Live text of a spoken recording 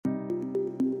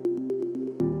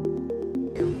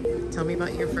Tell me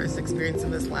about your first experience in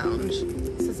this lounge.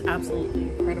 This is absolutely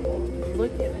incredible.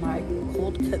 Look at my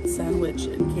cold cut sandwich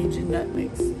and Cajun nut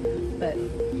mix. But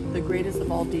the greatest of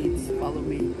all deeds, follow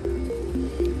me.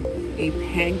 A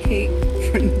pancake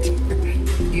printer.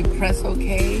 You press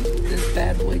OK, this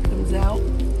bad boy comes out,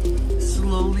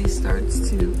 slowly starts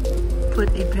to put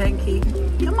a pancake.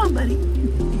 Come on, buddy.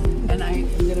 And I'm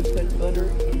gonna put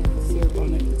butter and syrup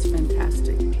on it. It's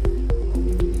fantastic.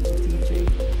 DJ.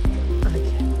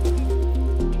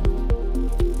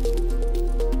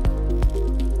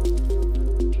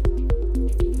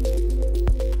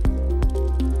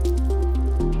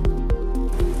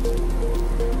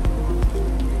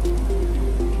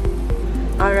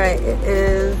 All right, it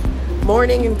is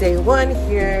morning and day one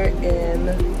here in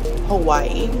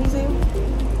Hawaii Museum.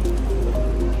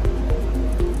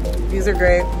 These are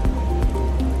great.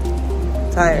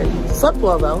 Tired. Slept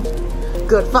well though.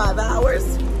 Good 5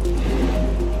 hours.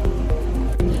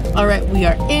 All right, we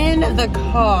are in the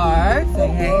car. Say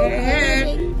hey, hey,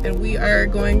 hey. And we are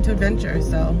going to venture,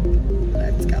 so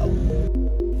let's go.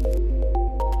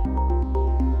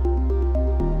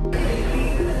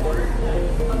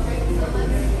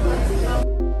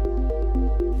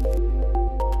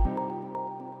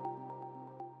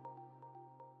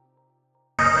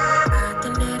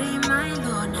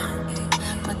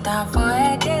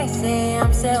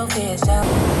 I'm selfish.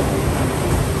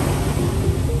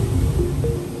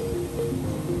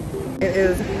 It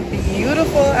is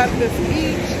beautiful at this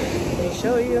beach. Let me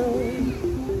show you.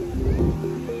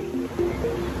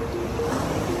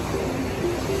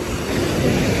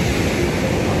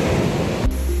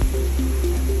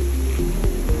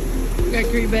 We got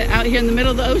Kariba out here in the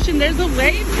middle of the ocean. There's a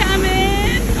wave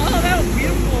coming. Oh, that was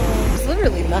beautiful. There's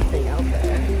literally nothing out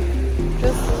there.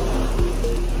 Just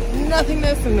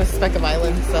nothingness and a speck of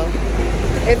island, so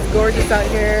it's gorgeous out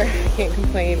here. Can't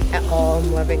complain at all.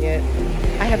 I'm loving it.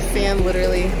 I have sand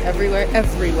literally everywhere,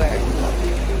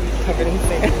 covered in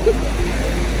sand.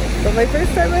 But my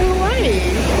first time in Hawaii.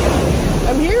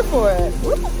 I'm here for it.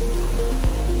 Woo!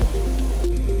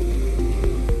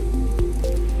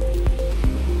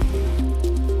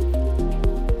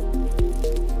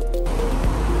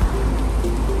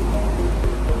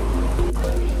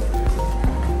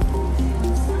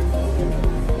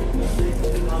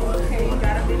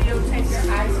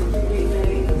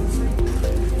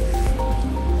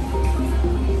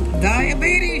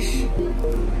 Diabetes.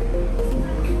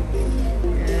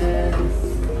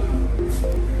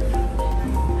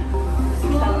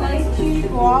 Ice cream,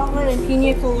 guava, and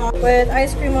pina colada with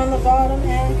ice cream on the bottom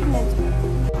and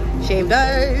pimento. Shaved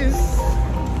ice.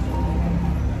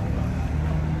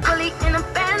 Fully in a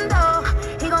bando,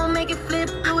 he gon' make it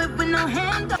flip, do it with no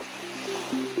handle.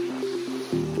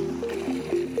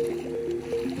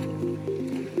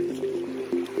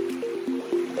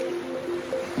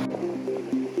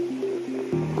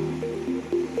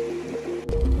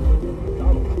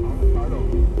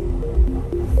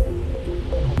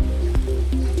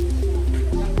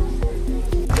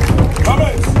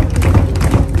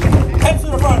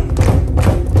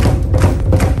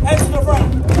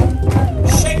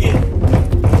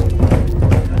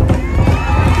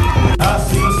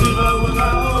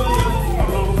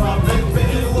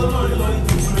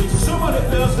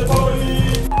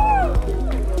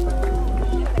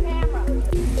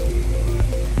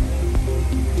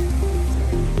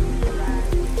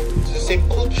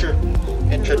 Culture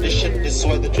and tradition. This is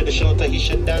why the traditional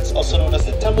Tahitian dance, also known as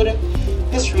the tamura,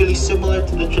 is really similar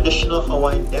to the traditional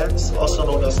Hawaiian dance, also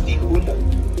known as the hula.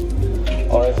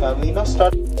 Alright family, now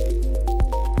start.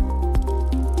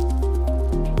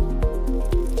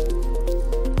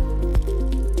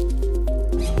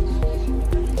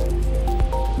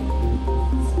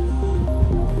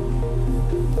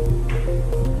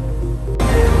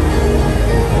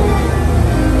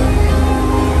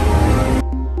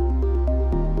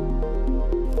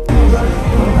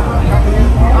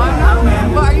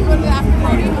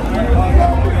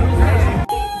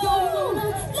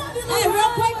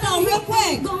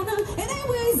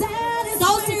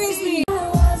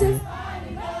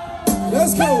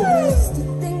 Let's go.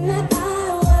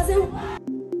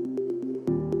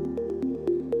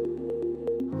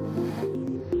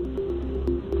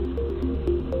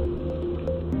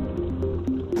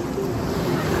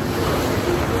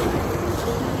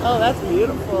 Oh, that's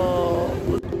beautiful.